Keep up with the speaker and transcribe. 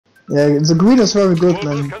Yeah, the green is very good,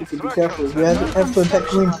 man. Be careful. We have to attack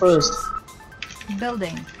green first.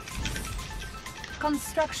 Building.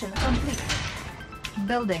 Construction complete.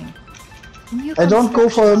 Building. New I don't go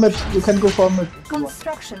for a mid. You can go for a mid.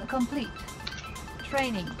 Construction complete.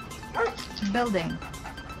 Training. Building.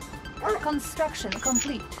 Construction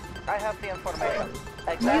complete. I have the information.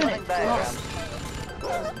 Examining Unit diagram. lost.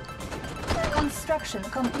 Construction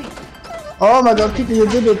complete. Oh my god, Kiki, you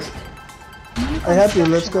did it. New I have you,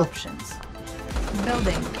 let's construction go. options.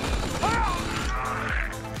 Building.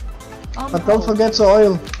 On But don't hold. forget the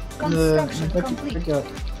oil. Construction In the complete. backyard.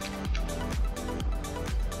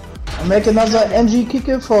 I make another NG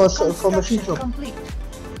kicker for machine Construction shop. complete.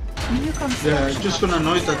 New Yeah, construction just gonna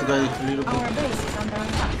annoy that options. guy a little bit. Our base is under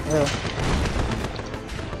attack. Yeah.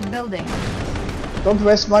 Building. Don't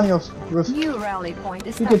waste money with. New rally point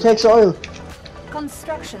Kiki established. takes the oil.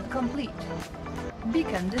 Construction complete.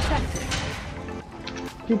 Beacon detected.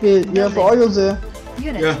 Kiki, you have the oil there.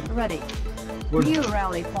 Unit Yeah. ready. Good. New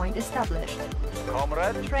rally point established.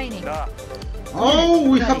 Comrade. Training. Da. Oh,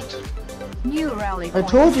 we have. New rally I point.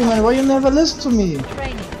 told you, man. Why you never listen to me?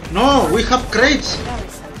 Training. No, we have crates.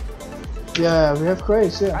 Garrison. Yeah, we have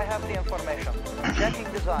crates. I Yeah. have the information. Checking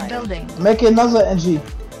design. Building. Make another NG.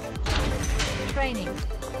 Training.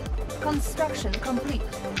 Construction complete.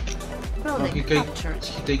 Oh, Building he captured.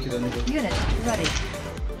 take it anyway. Unit ready.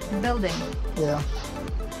 Building. Yeah.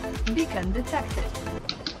 Beacon detected.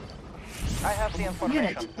 I have the information.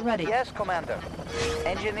 Unit ready. Yes, Commander.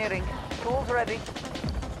 Engineering. Tools ready.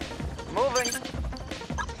 Moving.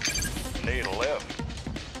 Need a lift.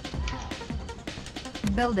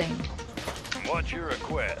 Building. What's your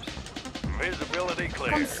request? Visibility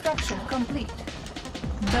clear. Construction complete.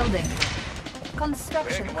 Building. Pick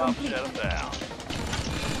Construction 'em up, complete. set 'em down.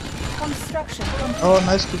 Construction complete. Oh,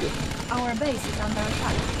 nice Kiki. Our base is under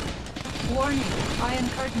attack. Warning, iron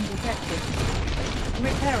curtain detected.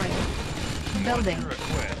 Repairing. Building. Your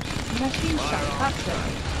request. Machine shop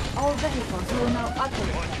captured. All vehicles will now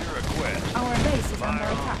operate. What's your request? Our base is under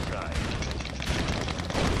Fire on attack. sight.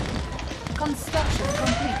 Construction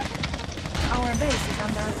complete. Our base is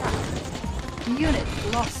under attack. Unit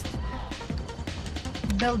lost.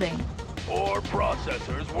 Building. Ore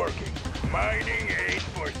processors working. Mining ain't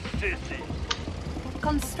for sissies.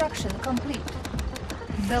 Construction complete.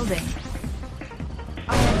 Building.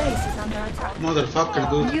 Our base is under attack. Motherfucker,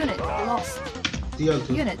 dude. Unit lost. Deal,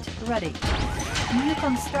 dude. Unit ready. New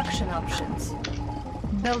construction options.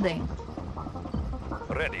 Building.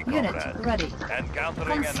 Ready, Unit comrade. ready.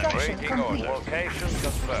 Encountering an Construction breaking complete. order. Location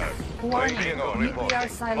confirmed. Warning, Breaking order nuclear reporting.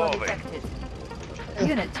 silo Moving. detected.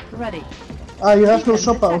 Unit ready. Ah, you have no Beacon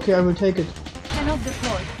shopper. detected. Okay, I will take it. Cannot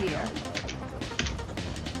deploy here.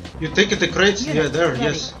 You take the crates? Unit Yeah, there, ready.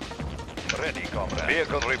 yes. Ready, comrade.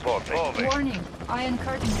 Vehicle reporting. Moving. Warning, iron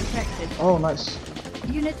curtain detected. Oh, nice.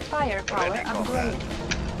 Unit firepower Ready, upgrade.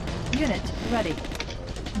 Unit ready.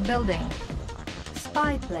 Building.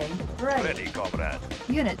 Spy plane ready. Ready, comrade.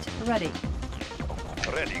 Unit ready.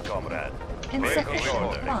 Ready, comrade. Insufficient Breaking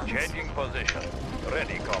order. funds. Changing position.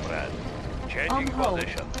 Ready, comrade. Changing On hold.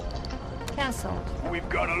 position. Cancelled. We've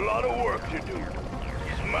got a lot of work to do.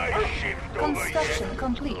 Is my shift over Construction yet?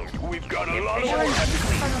 complete. We've got a lot of Warning, work to do.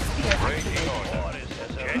 chronosphere Breaking activated. order.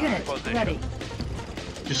 Changing Unit position. ready.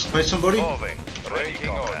 You spy somebody? Moving. Breaking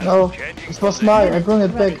order. No, Changing this was position. mine. I bring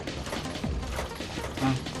it Ready. back.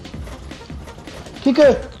 Kiki,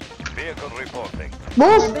 Vehicle reporting.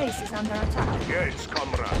 Our move! base is under attack. Yes,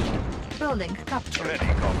 comrade. Building captured. Ready,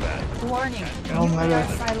 comrade. Warning, Oh my nuclear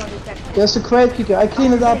God. silo detected. There's a crate, Kiki. I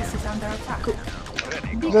clean it Our up. base is under attack.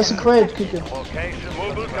 Ready, There's a crate, Kiki. location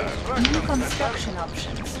mobile construction. New construction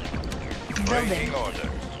options. Breaking Building. order.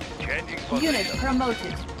 Changing position. Unit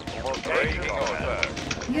promoted. Breaking order.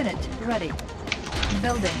 Unit ready.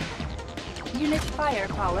 Building. Unit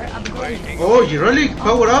firepower upgraded. Breaking Oh, you really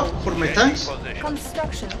power up for my tanks? position.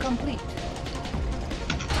 Construction complete.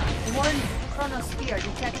 Warning, chronosphere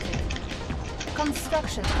detected.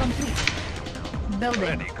 Construction complete. Building.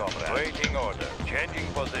 Ready, comrade. Waiting order. Changing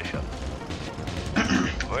position.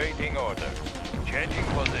 Waiting order. Changing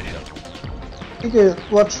position. Kiki,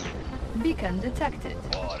 watch. Beacon detected.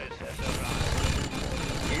 What is that?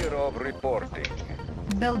 Hero reporting.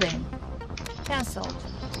 Building. Cancelled.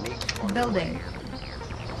 Building.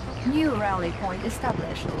 New rally point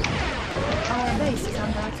established. Our base is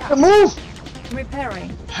under attack. Move!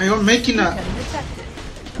 Repairing. I'm making a... Beacon detected.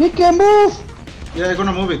 Kiki, move! Yeah, I'm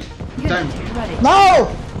gonna move it. Time. Unit ready. No!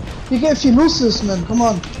 Kiki, if you lose this, man, come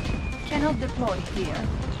on. Cannot deploy here.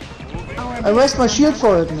 Our I base raised my is shield under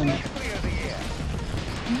for it, attack. man.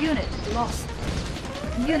 Unit lost.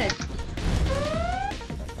 Unit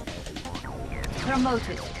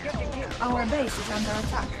promoted. Our base is under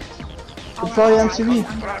attack. Our Deploy ally MCV. is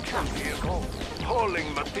under attack. Vehicle.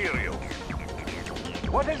 Hauling material.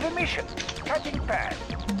 What is the mission? Cutting pad.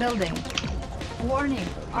 Building. Warning.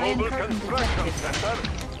 Iron Mobile curtain construction detected.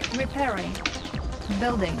 center. Repairing.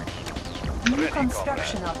 Building. New Ready,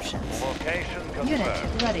 construction comrade. options. Location Unit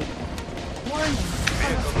confirmed. ready. Warning.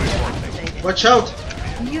 Vehicle Chronosphere reporting. activated. Watch out!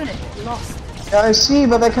 Unit lost. Yeah, I see,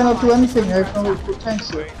 but I cannot do anything. I can only put tanks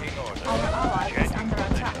here. Waiting order. Our ally is under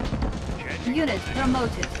attack. Unit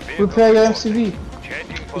promoted. Vehicle Repair your reporting. MCV.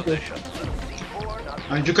 Changing position.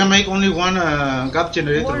 And you can make only one gap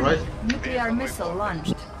generator, Warning. right? Nuclear missile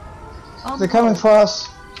launched. On They're coming hold. for us.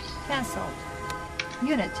 Cancelled.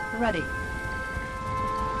 Unit ready.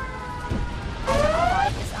 Our ally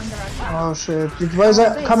is under attack. Oh shit. Why is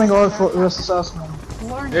that coming all for versus us, man?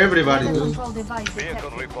 Warning. Everybody Fire do. control device Vehicle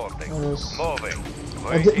detected. reporting. Yes.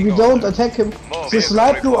 Moving. We don't attack him. This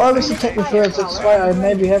light blue always attack me first. That's why I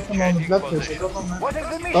maybe have him on the blood pressure. I don't know, man. What is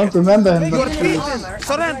the mission? Don't remember him, Unit but please. armor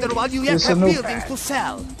Surrender upgraded. while you Yes, have I know. buildings to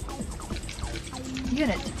sell.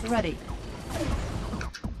 Unit ready.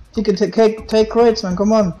 Take crates, man.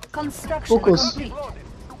 Come on. Construction Focus. complete.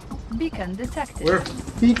 Beacon detected. Where?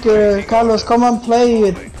 Peek, Carlos, come on, play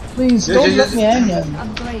it. Please, Yes, don't yes, let yes. me hang,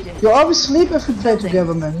 man. Upgraded. You always sleep if we play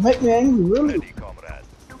together, man. You make me angry, really. Ready,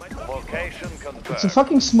 comrade. Location confirmed. It's a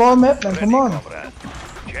fucking small map, man. Come on. Comrade.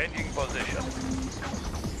 Changing position.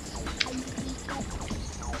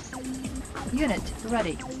 Unit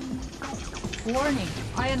ready. Warning.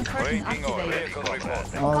 Iron curtain Waiting order. activated. Vehicle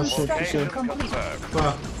reporting. Oh shit, Construction shit. complete. Confirmed.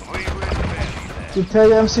 Fuck. We will bury Repair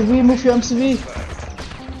your MCV, move your MCV.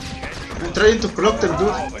 I'm trying to clock them,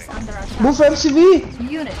 dude. Is under attack. Move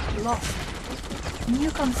MCV! Unit lost.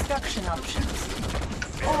 New construction options.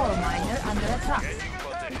 All miner under attack.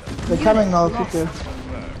 They're coming now, Lost. people.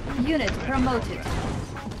 Unit promoted.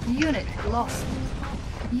 Unit lost.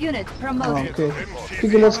 Unit Oh, promoted. okay.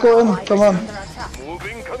 People, let's go in. Ally Come is on. under attack.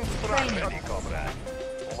 Moving construction. Ready, comrade.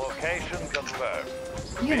 Location confirmed.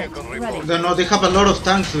 Unit Vehicle ready. reporting. No, they have a lot of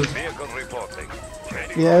tanks, dude. Vehicle reporting.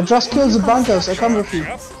 Changing Yeah, just kill the bunkers. I come with you.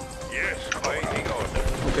 Yes. Waiting order.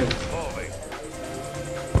 Okay. Moving.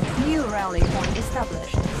 New rally point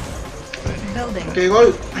established. Building. Okay,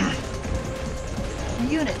 go.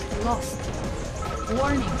 Unit lost.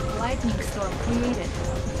 Warning. Lightning storm created.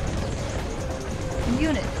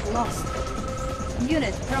 Unit lost.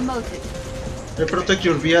 Unit promoted. They protect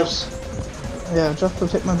your VFs. Yeah, just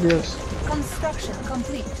protect my beers. Construction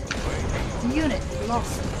complete. Unit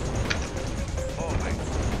lost. Moving.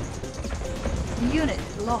 Unit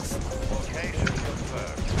lost. Location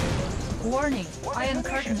confirmed. Warning. Iron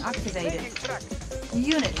curtain activated.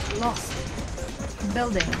 Unit lost.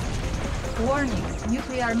 Building. Warning.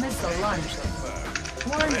 Nuclear missile launched.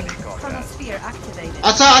 Warning. Chronosphere activated.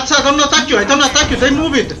 Atsa, don't attack you. I don't attack you. They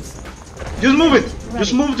move it. Just move it.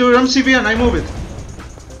 Just move your MCV and I move it.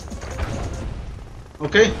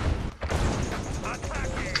 Okay.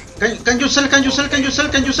 Can you sell? Can you sell? Can you sell?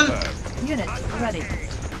 Can you sell? Unit ready.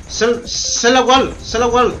 Sell a wall. Sell a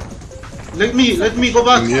wall. Let me go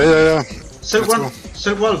back. Yeah. Sell Let's one. go.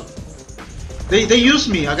 Sell wall. They use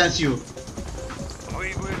me against you.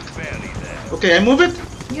 We will bury them. Okay, I move it.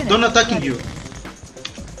 Unit Don't attacking ready. you.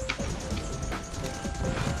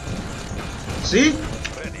 See?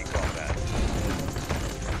 Ready, comrade.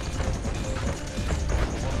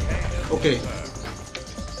 Okay.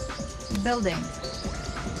 Building.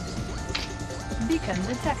 Beacon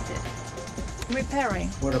detected. Repairing.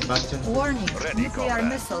 What a bastard. Warning. Ready, Nuclear comrade.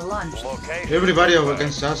 missile launched. Location Everybody are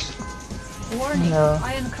against us. Warning. No.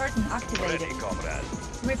 Iron curtain activated. ready, comrade.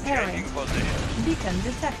 Repairing. Changing position. Beacon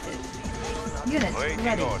detected. Unit Waiting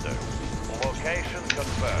ready. order. Location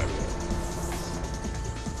confirmed.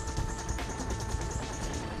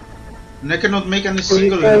 And I cannot make any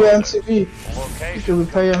single. Repair your MCV. Location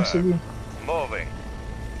Repair your confirmed. MCV. Moving.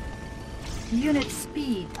 Unit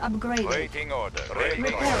speed upgraded. Waiting order. Ready,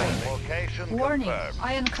 Repairing. Location Warning. confirmed.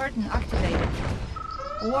 Iron curtain activated.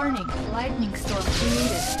 Warning. Lightning storm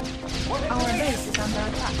created. Our base is under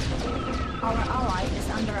attack. Our ally is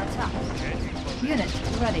under attack. Unit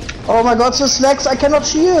ready. Oh my god, this lags. I cannot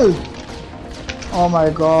shield. Oh my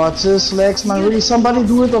god, this lags, man. Really, somebody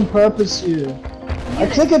do it on purpose here. I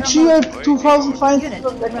Unit click a shield promoted. 2005 Unit to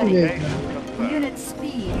ready. activate, man. Unit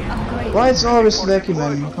speed upgraded. Why it's always laggy,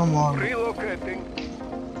 man? Come on.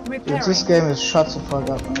 Relocating. Repairing. This game is shut the fuck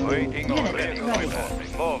up, man. Waiting Unit order.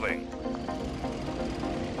 ready. Moving.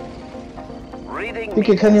 Reading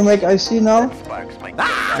Vicky, can you make IC now? sparks my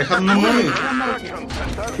I have no money.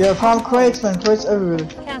 Promoted. Yeah, farm crates, man. Crates everywhere.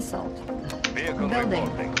 Cancelled. Vehicle Building.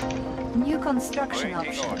 reporting. New construction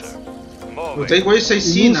Waiting options. order. We'll take waste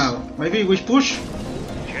AC now. Maybe we push?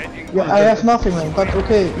 Yeah, I have nothing, man. But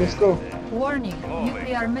okay, let's go. Warning,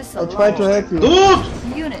 nuclear missile. I try to help you.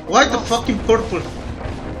 Dude! Unit Why the lost. fucking purple?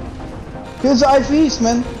 Here's the IVs,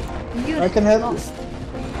 man. Unit I can help you. lost.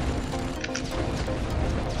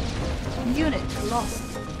 Unit lost.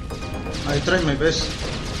 I try my best.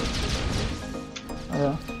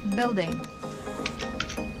 Yeah. Building.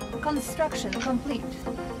 Construction complete.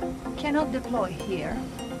 Cannot deploy here.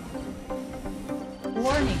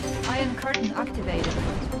 Warning, iron curtain activated.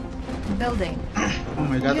 Building. Oh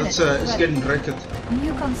my god, Unit that's it's ready. getting wrecked.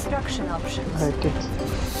 New construction options. Like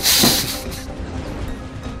it.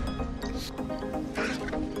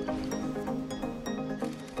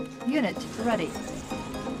 Unit ready.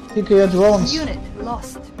 Pick your drones. Unit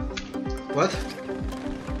lost. What?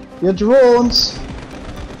 Your drones.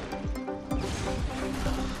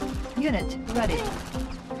 Unit ready.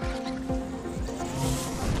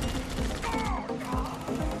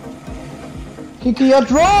 Kiki, your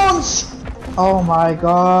drones! Oh my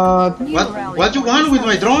god. New What? rally What you point want with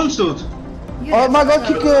my established. drones, dude? Unit Oh my god,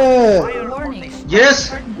 ready. Kiki! Warning.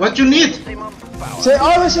 Yes. What you need? They're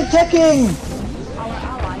always attacking! Our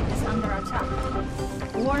ally is under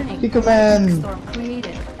attack. Warning. Kiki, man. Storm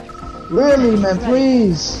created. Really, man,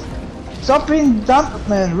 please! Stop being dumb,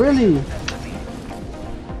 man, really!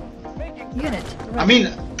 Unit ready. I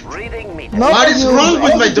mean, Reading meter. No, What is you wrong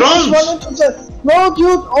with only my just drones? run into the- No,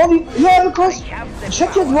 dude, only. Yeah, because.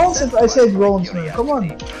 Check your drones if I say drones, man. Come on.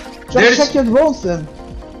 Just There's- check your drones then.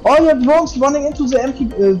 All your drones running into the empty,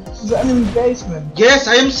 to the enemy base, man. yes,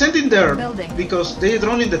 I am sending there Building. because they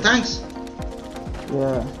drone in the tanks.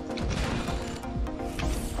 Yeah.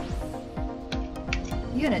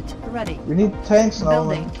 Unit ready. We need tanks now,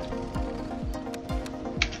 Building. man.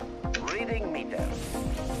 Reading meter.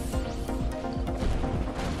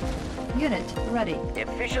 Unit ready.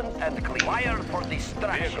 Efficient and clean. Fire for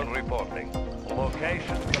distraction. Vehicle reporting.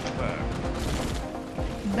 Location confirmed.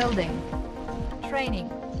 Building. Training.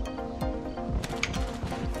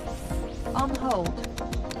 On hold.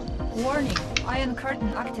 Warning. Iron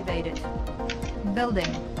curtain activated. Building.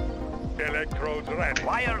 Electrodes ready.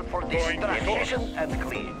 Fire for Going to distraction. source. Efficient and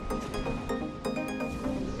clean.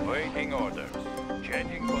 Waiting orders.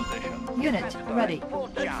 Changing position. Unit ready.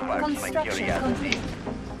 Construction complete.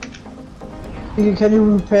 Kiki, can you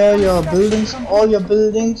repair your buildings? All your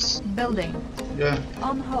buildings? Building. Yeah.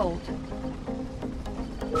 On hold.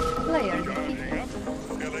 Player defeated.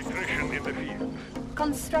 Electrician in the field.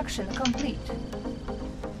 Construction complete.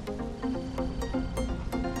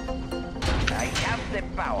 I have the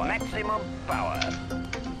power. Maximum power.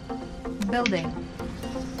 Building.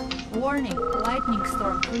 Warning. Lightning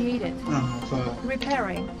storm created. Oh, fuck.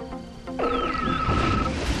 Repairing.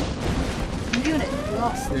 Unit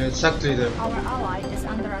lost. Yeah, exactly there. Our ally is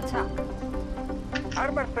under attack.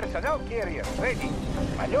 Armored personnel carrier ready.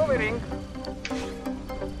 Maneuvering.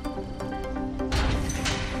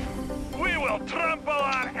 We will trample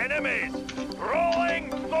our enemies. Rolling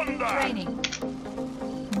thunder. Training.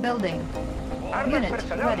 Building. Armored Unit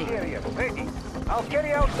personnel ready. carrier ready. I'll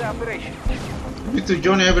carry out the operation. We need to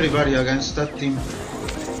join everybody against that team.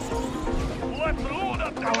 Let's load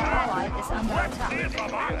up the Our truck. ally is under Let's attack. see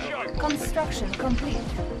some action. Construction complete.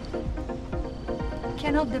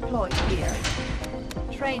 Cannot deploy here.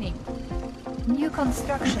 Training. New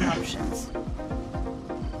construction options.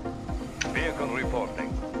 Vehicle reporting.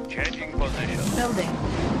 Changing position. Building.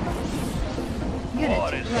 Unit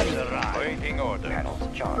Orders ready. arrived. Waiting orders. Panels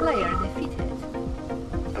charged. Player defeated.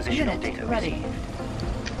 Positional Unit data ready. received.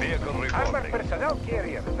 Vehicle Armored reporting. personnel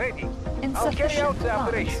carrier ready. I'll carry Insufficient out the funds.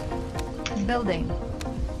 operation. Building.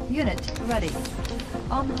 Unit ready.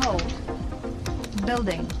 On hold.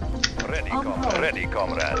 Building. Ready, On comrade. hold. Ready,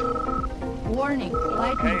 comrade. Warning.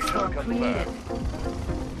 Lightning Location storm created.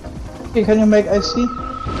 confirmed. Kiki, can you make IC?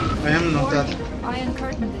 I am not that. Warning. Iron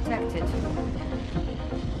curtain detected.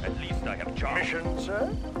 At least I have charge. Mission,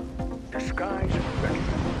 sir? Disguise ready.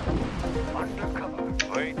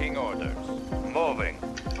 Undercover. Waiting orders. Moving.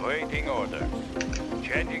 Waiting orders.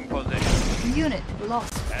 Changing position. Unit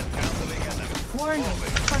lost. And canceling enemy. Warning.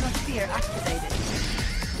 Chronosphere activated.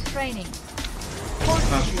 Training.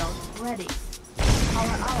 Force shield ready.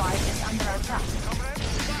 Our ally is under attack.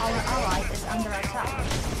 Our ally is under attack.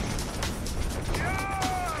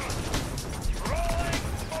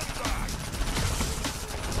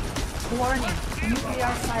 Warning.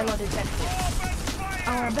 Nuclear silo detected.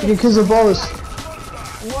 Our Kiki, base. kill the balls.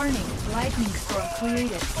 Warning. Lightning storm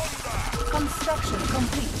created. Construction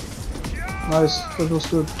complete. Nice, that was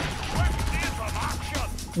good.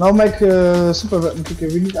 Now make super weapon, Kiki.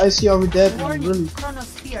 We need IC or we dead, man, Warning. really.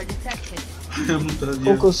 Chronosphere detected. I'm dead,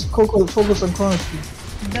 yeah. Focus on corner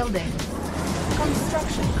speed. Building.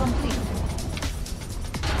 Construction complete.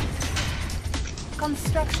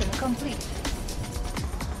 Construction complete.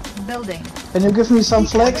 Building. Can you give me some What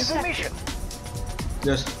is flags? the mission?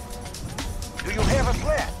 Yes. Do you have a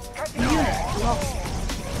plan? Cutting Unit path.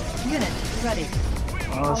 lost. Unit ready.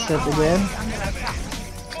 Oh shit again. Under attack.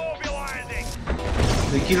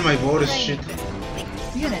 Mobilizing. They kill my Boris, shit.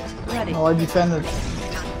 Unit ready. Oh, I defended.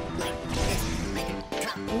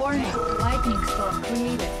 Warning. Lightning storm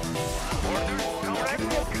created.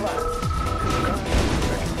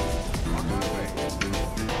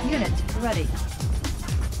 Unit ready.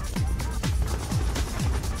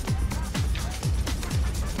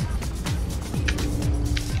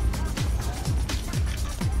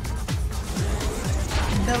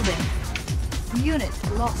 Building. Unit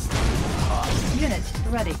lost. Unit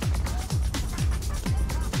ready.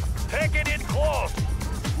 Taking it close.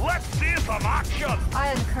 Let's see some action.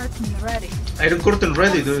 Iron curtain ready. Iron curtain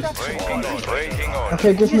ready, dude. Waiting on.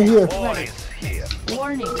 Okay, give me here. Ready.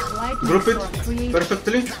 Warning. Lightning Group it storm created.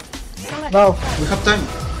 perfectly. Select Now. We have time.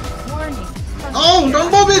 Warning. Oh,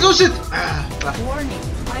 don't move it, do it! Ah, Warning.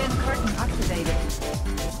 Iron curtain activated.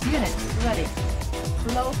 Unit ready.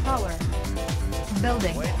 Low power.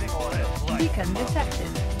 Building. Beacon detected.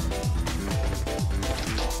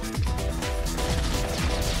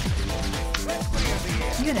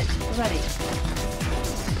 Unit ready.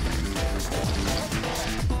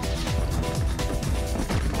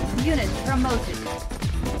 Unit promoted.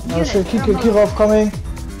 Oh shit, Unit Kirov coming.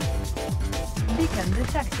 Beacon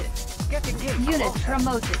detected. Getting in. Unit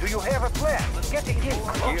promoted. Do you have a plan? Getting in.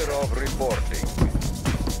 Gear of reporting.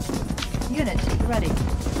 Unit ready.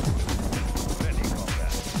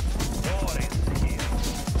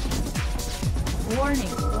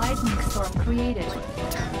 Warning, lightning storm created.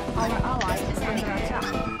 Our ally is under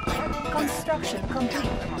attack. Construction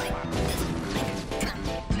complete.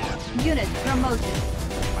 Unit promoted.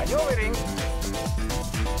 Maneuvering.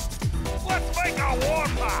 Let's make a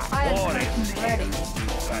warpath. Iron curtain ready.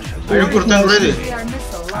 Iron curtain ready. We are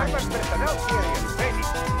missile Armored launched. personnel carrier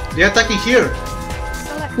ready. They're attacking here.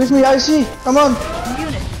 Select Give me IC. Come on.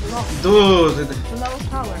 unit lost. Dude, Low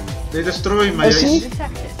power. they destroy my I see. IC.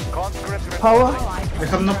 Detected. Conscript report. Power. Ally I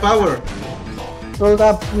have no power. Build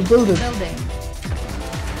up. We build it. building.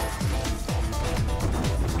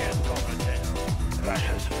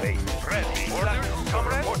 Russia's fate. Ready. Orders,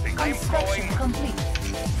 comrade. I'm Construction going. complete.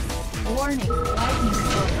 Warning, lightning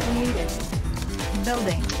storm created.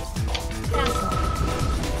 Building. Cancel.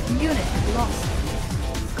 Unit lost.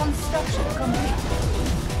 Construction complete.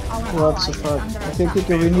 Our What ally the is fuck? under Okay, attack.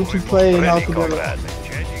 Kiko, we need to play now Ready, together. comrade.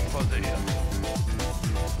 Changing position.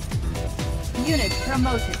 Unit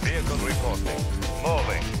promoted. Vehicle reporting.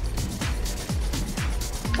 Moving.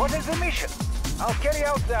 What is the mission? I'll carry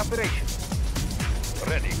out the operation.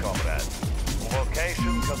 Ready, comrade.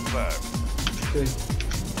 Location confirmed. Okay.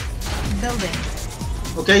 Building.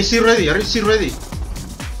 Okay, IC ready. IC ready.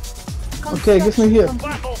 Okay, give me here. Construction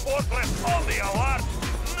Battle fortress on the alert.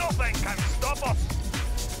 Nothing can stop us.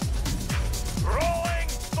 Rolling.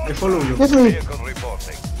 I follow you. Give me. Vehicle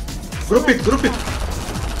reporting. Group it, group it,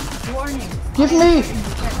 complete. Warning. Give me.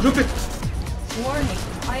 group it. Warning.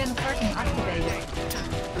 Iron curtain activated.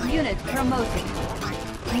 Unit promoted.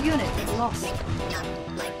 Unit lost.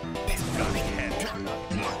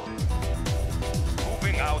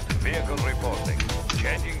 Moving out. Vehicle reporting.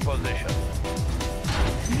 Changing position.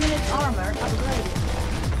 Unit armor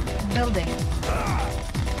upgraded. Building.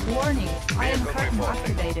 Warning. Iron Vehicle curtain reporting.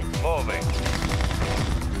 activated. Moving.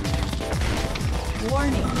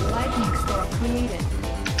 Warning. Lightning storm created.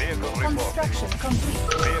 Vehicle reporting. Construction complete.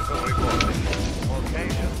 Vehicle reporting.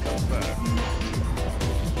 Location confirmed.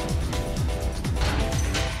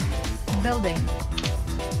 Building.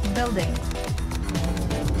 Building.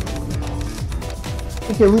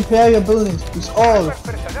 Okay, repair your buildings, please. All. Armored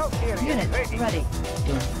personnel carrier Unit ready. ready.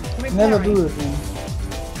 Never Repairing. do it, man.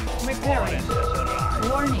 Repairing.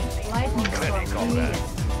 Warning. Lightning storm Ready, comrade.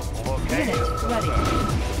 created. Location Unit ready.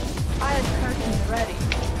 Iron curtain ready.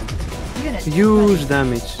 Unit Huge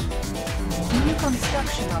damage. ready. New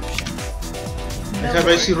construction options. I have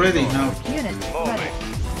IC ready now. Unit ready. Moving.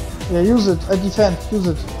 Yeah, use it. I defend. Use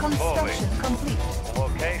it. Construction complete.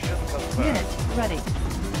 Location confirmed. Unit ready.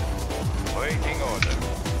 Waiting order.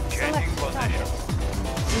 Changing Select position. target.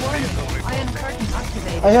 Warning. Iron curtain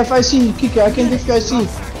activated. I have IC. Kika, I can give you IC.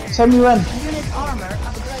 Send me run. Unit armor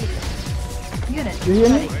upgraded. Unit You hear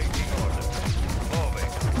me? ready. Waiting order.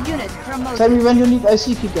 Moving. Unit promoted. Tell me when you need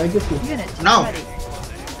IC, Kika. I give you. Unit Now. ready.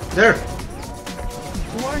 There.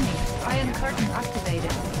 Warning. Iron curtain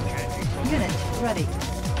activated. Unit ready.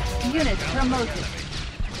 Unit promoted.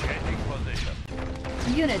 Changing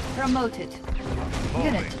position. Unit promoted.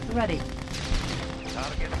 Unit ready.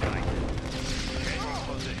 Target sighted. Changing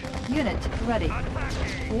position. Unit ready.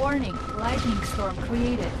 Warning, lightning storm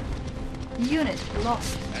created. Unit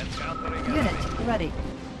lost. And countering Unit ready.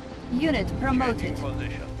 Unit promoted.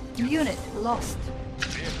 position. Unit lost.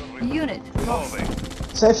 Unit lost. Moving.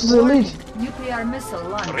 Save the Warning, elite. nuclear missile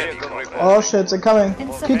launch. Vehicle report. Oh shit, they're coming. Kick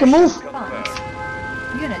a Insufficient move. funds.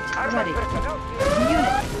 Unit ready. Personnel here.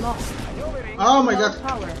 Unit lost. Maneuvering. Oh my Low god.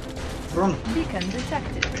 power. Run. Beacon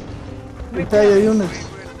detected. Repair your units.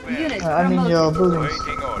 Unit I mean your promoted. buildings.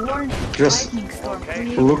 Waiting order. Warning, Just lightning storm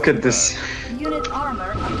created. Look at this. Unit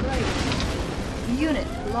armor upgraded. Unit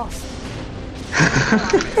lost.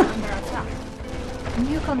 Ally is under attack.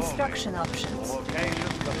 New construction options. Location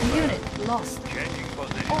confirmed. Unit lost. Changing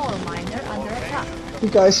position. All miner under attack. You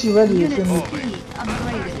guys, you ready? You Unit can. speed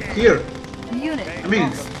upgraded. Here. Unit I mean,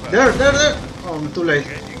 lost. there. Oh, I'm too late.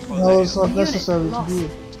 No, it's not Unit necessary to lost. do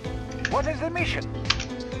it. What is the mission?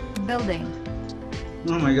 Building.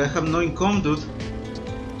 Oh my god, I have no income, dude.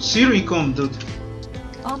 Zero income, dude.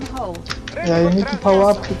 On hold. Ready Yeah, you for need to transport. power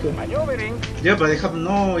up quicker. Maneuvering. Yeah, but I have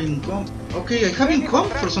no income. Okay, I have income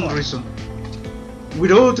for some reason.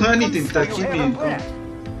 Without anything that You give have me a income. plan.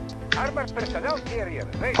 Armored personnel carrier.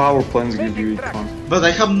 Ready. Power plants give you Making tracks. income. But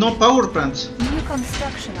I have no power plants. New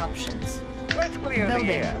construction options. Let's clear the Building.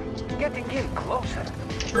 air. Getting in closer.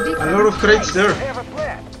 Beacon A lot of crates there. Have a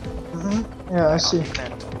plan. Yeah, I see.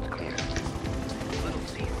 Manifold clear. Little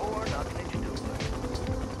C4, not an inch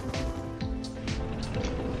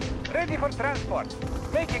to Ready for transport.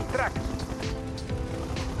 Making tracks.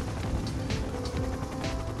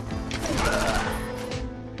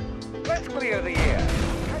 Let's clear the air.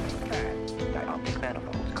 Cutting fast. Dioptic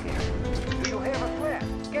manifold clear. Do you have a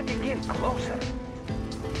plan? Getting in closer.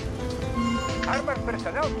 Armored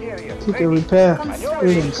personnel carrier. Quicker ready. repair Construction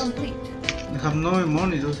buildings. complete. I have no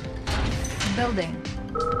money, dude. Building.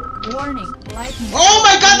 Warning, lightning. Oh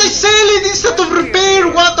my god, I sell it instead of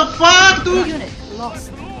repair! What the fuck, dude? Unit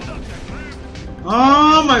lost.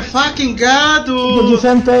 Oh my fucking god, Kicker, dude!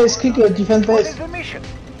 defend base. Kicker, defend What base. is the mission?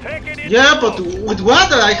 Taking it. Yeah, but with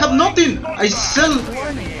what? I have nothing. I sell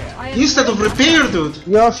Warning, I am instead of repair, dude.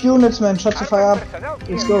 You have units, man. Shut the fire up. Personnel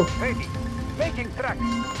Let's carrier go. ready. Making tracks.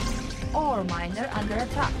 ore miner under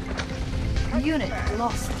attack. Unit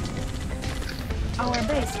lost. Our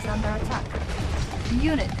base is under attack.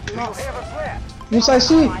 Unit You lost. have a plan. Yes, I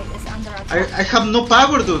see. Ally is under attack. I have no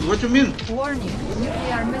power, dude. What do you mean? Warning,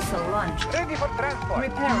 nuclear missile launched. Ready for transport.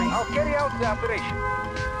 Repairing. I'll carry out the operation.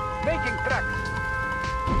 Making tracks.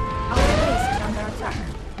 Our base is under attack.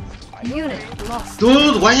 Unit lost.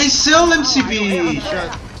 Dude, why I sell Ally MCB? is under Shut.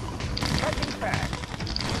 attack. Cutting fast.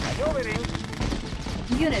 Maneuvering.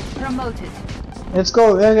 Unit promoted. Let's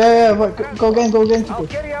go. Yeah. Go again, I'll Kicker.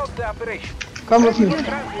 carry out the operation. Come with me. Unit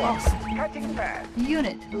lost. Cutting fast.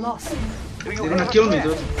 Unit lost. Do you They're have gonna a kill me, plan?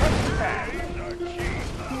 dude. Cutting fast.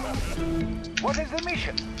 What is the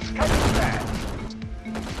mission? Cutting fast.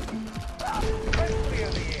 Let's clear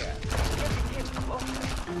the air. Getting in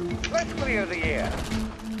closer. Let's clear the air.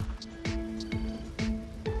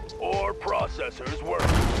 Ore processors work.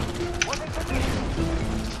 What is the mission?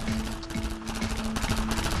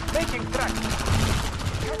 Making tracks.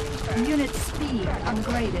 Cutting fast. Unit speed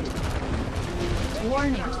upgraded.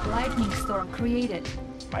 Warning, lightning storm created.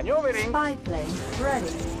 Maneuvering. Spy plane ready.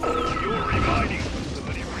 Yuri mining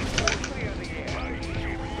facility report. Clear the air.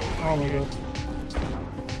 Oh my god.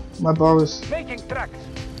 My Boris. Making tracks.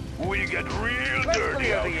 We get real Let's dirty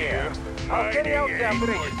clear out the here. air. I'll carry out the Mining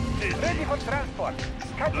operation. ain't for Ready sissies. for transport.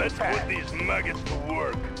 Cutting Let's put fast. these maggots to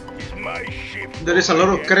work. It's my shift. There is a lot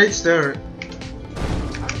of crates there.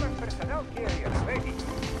 Armored personnel carrier ready.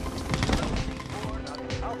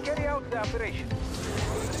 I'll carry out the operation.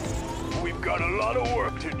 We've got a lot of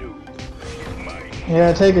work to do. It's my shift.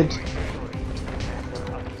 Yeah, take it.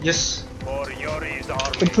 Yes. For Yuri's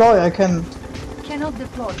army. Deploy. I can. Cannot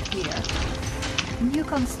deploy here. New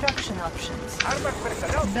construction options. Armored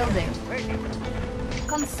personnel Building. ready.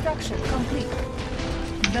 Construction complete.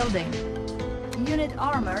 Building. Unit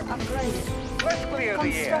armor upgraded. Let's clear the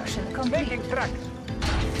air. Construction complete. Making tracks.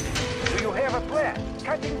 Do you have a plan?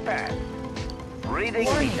 Cutting fast. Reading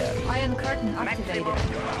Warning, meter. iron curtain activated.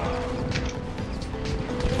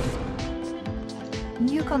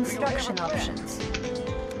 New construction options.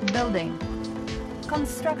 Building.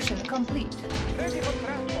 Construction complete. Ready for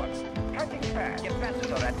transport. Cutting fast. Get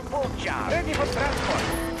faster at full charge. Ready for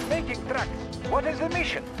transport. Making tracks. What is the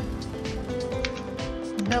mission?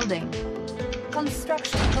 Building.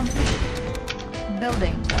 Construction complete.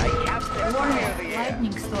 Building. I can't stand Warning, the air.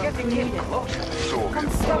 lightning storm Getting in created. close.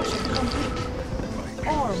 Construction complete.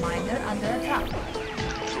 Ore miner under attack.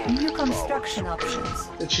 New construction options.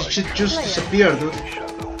 It should just disappear, dude.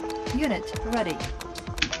 Unit ready.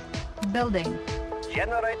 Building.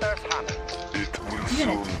 Generators hammer. It will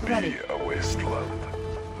Unit soon ready. be a wasteland.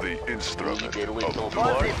 The instrument of the Lord.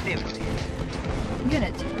 Positively.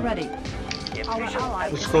 Unit ready. Our Efficient ally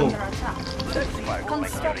Let's is go. under attack.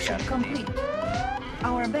 Construction complete.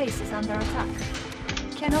 Our base is under attack.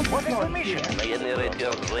 Cannot What is the deploy mission? here. I Unit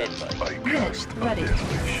cast a ready.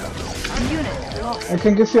 deadly shadow. Unit lost. I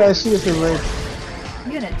can give you IC if you wait.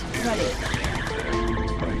 Unit ready.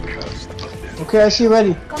 I cast a deadly Okay, IC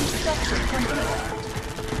ready. Construction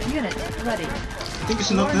complete. Unit ready. I think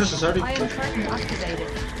it's not necessary. Iron curtain activated.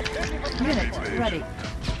 Unit ready.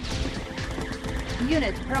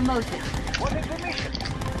 Unit promoted. What is the mission?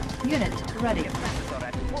 Unit ready. Transistor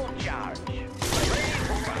at full charge.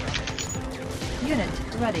 Unit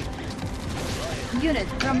ready. Unit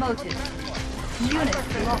promoted. Unit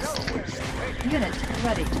lost. Unit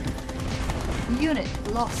ready.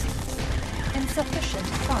 Unit lost. Insufficient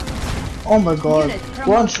funds. Oh my god. Unit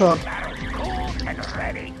One promoted. shot. Cool and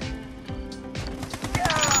ready.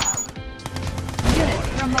 Unit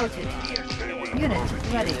promoted. Unit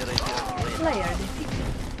ready. Player defeated.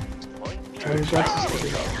 Oh, you got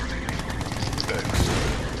this.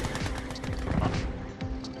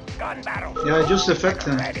 Gun barrel. Yeah, just affect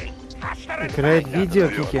them. Ready. Faster and Great faster. video,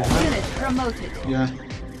 Kiki. Unit promoted. Yeah.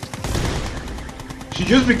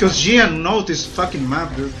 Just because Gian knows this fucking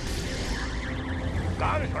map, dude.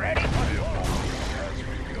 Guns ready.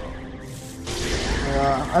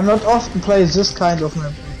 I'm not often play this kind of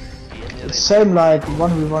map. It's same like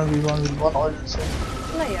 1v1v1v1 all the same.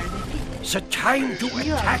 Player defeated. The time to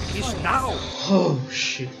attack is now. Oh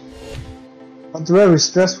shit. But very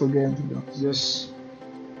stressful game to be honest. Yes.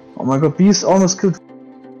 Oh my god, Beast almost killed